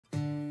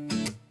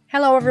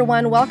Hello,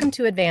 everyone. Welcome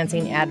to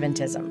Advancing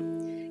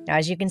Adventism. Now,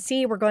 as you can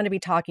see, we're going to be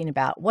talking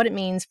about what it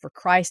means for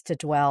Christ to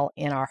dwell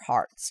in our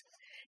hearts.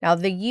 Now,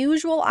 the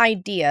usual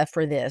idea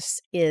for this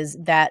is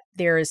that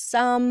there is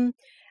some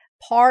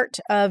part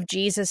of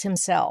Jesus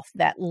himself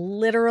that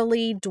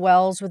literally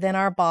dwells within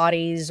our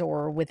bodies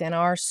or within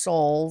our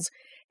souls.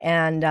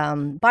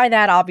 And by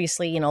that,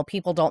 obviously,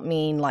 people don't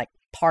mean like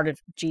part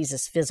of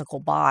Jesus' physical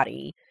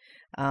body.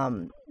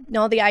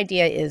 No, the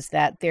idea is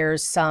that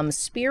there's some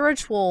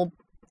spiritual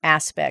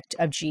aspect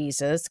of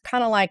Jesus,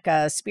 kind of like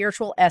a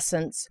spiritual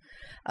essence,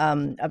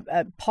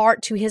 a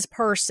part to his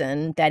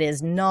person that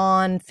is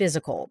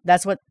non-physical.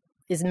 That's what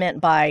is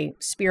meant by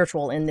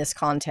spiritual in this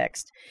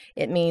context.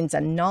 It means a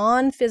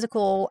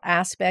non-physical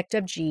aspect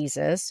of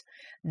Jesus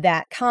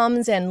that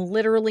comes and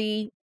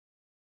literally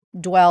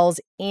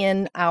dwells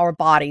in our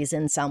bodies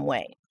in some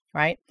way,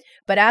 right?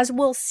 But as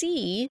we'll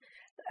see,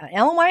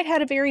 Ellen White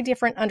had a very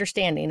different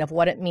understanding of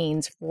what it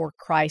means for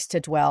Christ to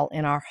dwell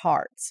in our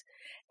hearts.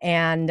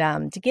 And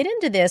to get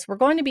into this, we're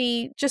going to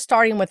be just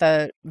starting with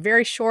a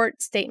very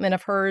short statement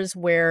of hers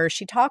where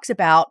she talks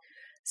about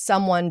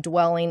someone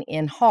dwelling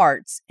in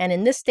hearts. And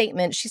in this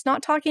statement, she's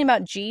not talking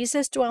about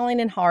Jesus dwelling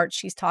in hearts.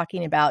 She's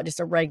talking about just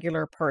a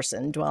regular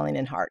person dwelling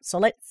in hearts. So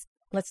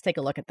let's take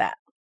a look at that.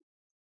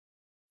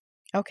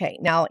 Okay,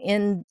 now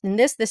in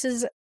this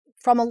is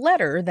from a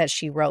letter that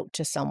she wrote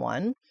to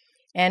someone.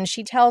 And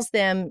she tells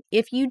them,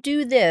 if you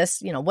do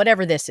this,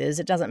 whatever this is,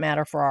 it doesn't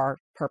matter for our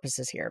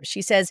purposes here.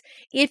 She says,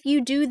 if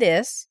you do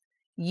this,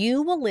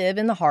 you will live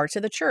in the hearts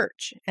of the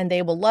church, and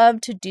they will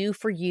love to do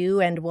for you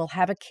and will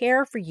have a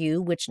care for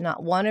you, which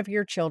not one of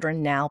your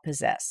children now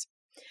possess.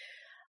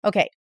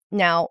 Okay,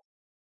 now,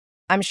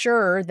 I'm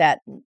sure that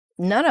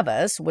none of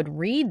us would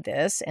read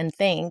this and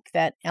think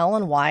that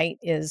Ellen White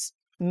is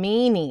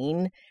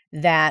meaning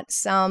that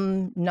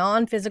some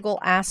non-physical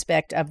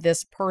aspect of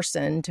this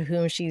person to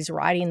whom she's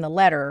writing the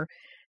letter,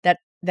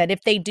 that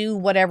if they do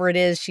whatever it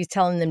is she's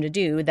telling them to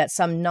do, that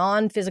some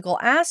non-physical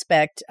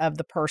aspect of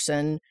the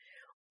person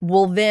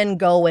will then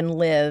go and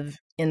live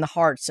in the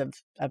hearts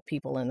of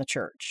people in the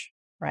church,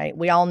 right?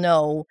 We all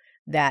know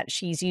that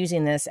she's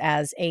using this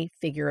as a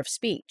figure of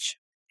speech.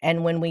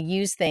 And when we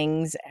use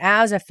things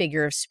as a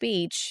figure of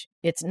speech,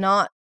 it's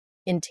not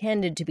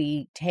intended to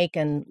be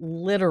taken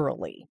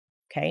literally,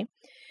 okay?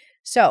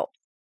 So,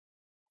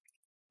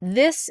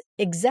 this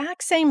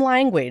exact same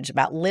language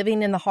about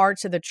living in the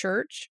hearts of the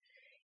church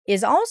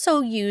is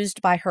also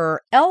used by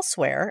her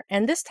elsewhere,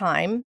 and this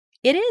time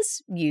it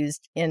is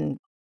used in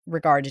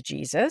regard to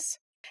Jesus.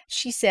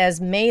 She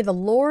says, may the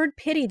Lord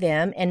pity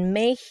them, and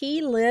may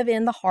he live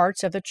in the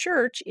hearts of the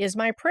church is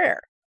my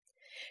prayer.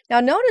 Now,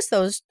 notice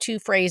those two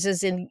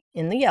phrases in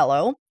the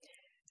yellow.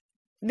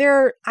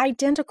 They're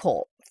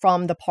identical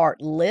from the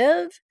part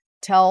live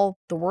till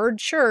the word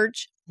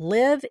church,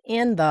 live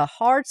in the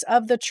hearts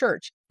of the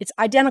church. It's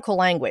identical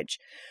language.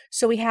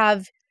 So we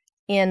have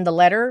in the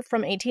letter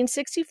from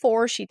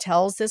 1864, she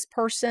tells this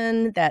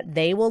person that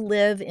they will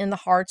live in the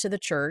hearts of the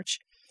church.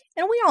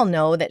 And we all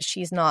know that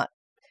she's not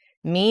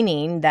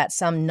meaning that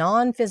some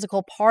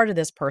non-physical part of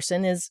this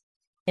person is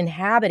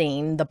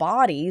inhabiting the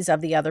bodies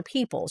of the other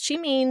people. She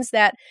means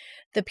that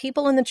the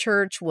people in the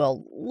church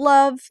will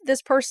love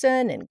this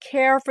person and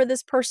care for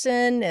this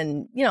person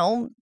and,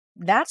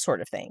 that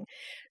sort of thing.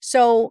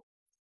 So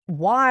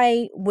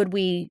why would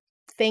we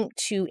think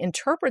to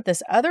interpret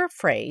this other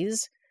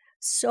phrase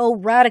so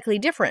radically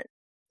different?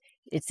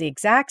 It's the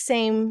exact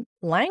same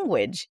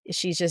language.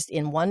 She's just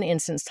in one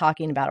instance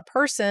talking about a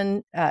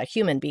person, a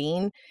human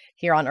being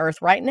here on earth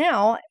right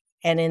now.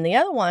 And in the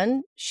other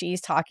one, she's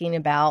talking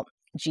about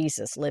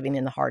Jesus living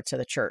in the hearts of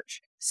the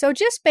church. So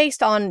just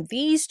based on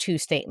these two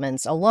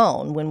statements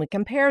alone, when we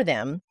compare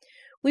them,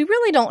 we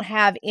really don't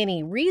have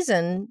any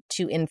reason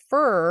to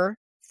infer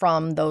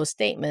from those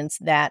statements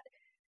that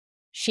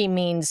she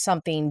means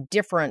something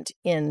different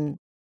in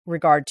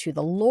regard to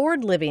the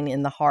Lord living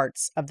in the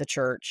hearts of the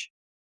church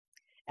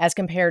as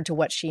compared to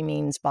what she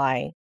means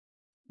by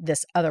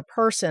this other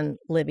person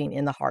living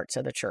in the hearts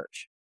of the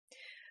church.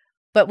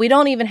 But we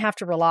don't even have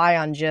to rely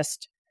on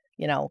just,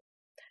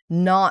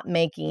 not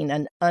making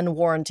an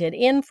unwarranted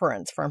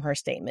inference from her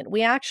statement.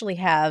 We actually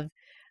have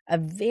a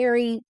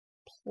very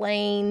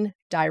plain,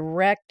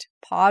 direct,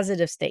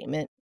 positive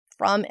statement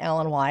from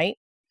Ellen White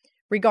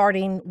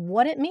regarding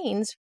what it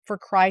means for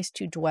Christ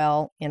to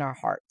dwell in our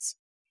hearts.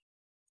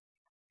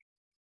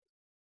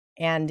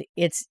 And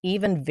it's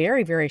even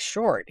very, very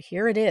short.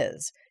 Here it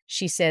is.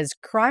 She says,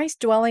 Christ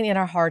dwelling in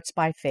our hearts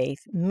by faith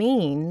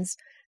means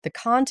the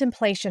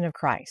contemplation of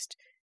Christ,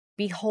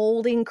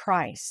 beholding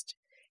Christ,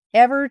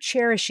 ever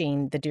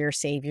cherishing the dear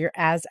Savior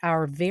as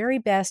our very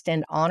best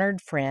and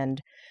honored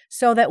friend,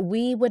 so that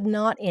we would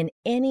not in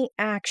any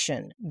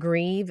action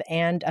grieve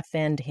and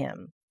offend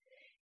him.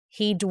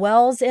 He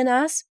dwells in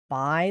us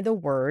by the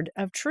word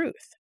of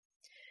truth.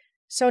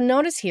 So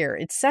notice here,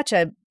 it's such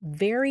a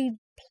very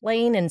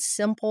plain and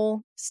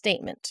simple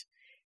statement.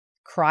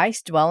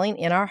 Christ dwelling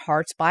in our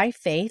hearts by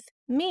faith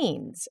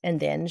means, and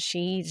then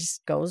she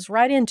just goes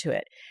right into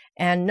it.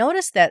 And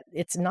notice that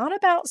it's not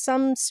about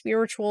some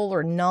spiritual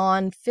or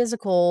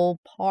non-physical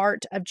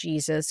part of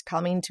Jesus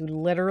coming to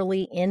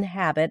literally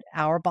inhabit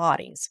our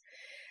bodies.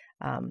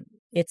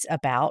 It's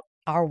about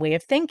our way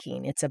of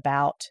thinking. It's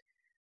about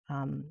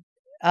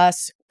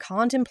us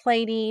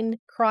contemplating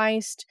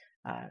Christ,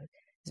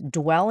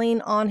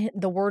 dwelling on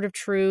the word of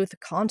truth,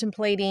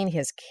 contemplating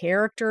his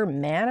character,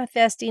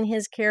 manifesting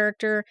his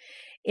character.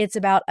 It's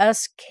about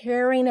us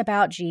caring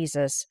about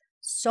Jesus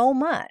so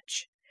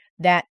much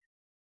that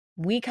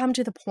we come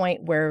to the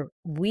point where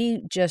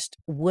we just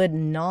would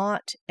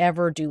not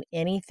ever do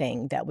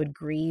anything that would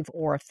grieve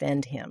or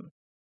offend him.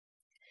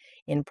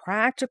 In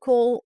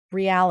practical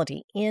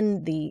reality,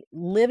 in the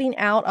living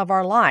out of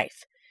our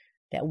life,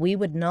 that we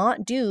would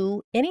not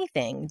do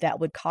anything that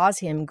would cause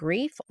him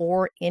grief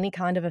or any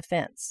kind of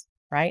offense,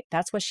 right?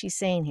 That's what she's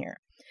saying here.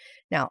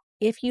 Now,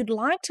 if you'd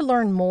like to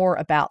learn more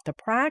about the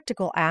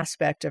practical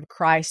aspect of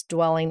Christ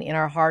dwelling in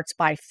our hearts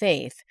by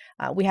faith,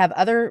 we have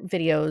other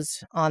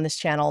videos on this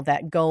channel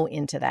that go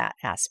into that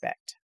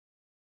aspect.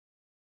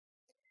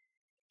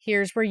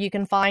 Here's where you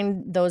can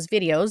find those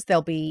videos.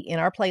 They'll be in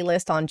our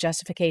playlist on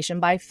justification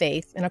by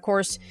faith. And of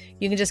course,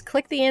 you can just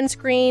click the end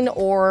screen,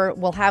 or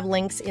we'll have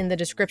links in the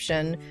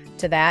description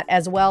to that,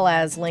 as well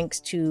as links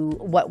to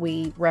what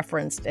we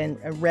referenced and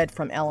read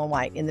from Ellen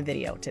White in the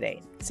video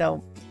today.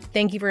 So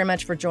thank you very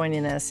much for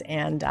joining us,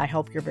 and I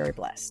hope you're very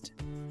blessed.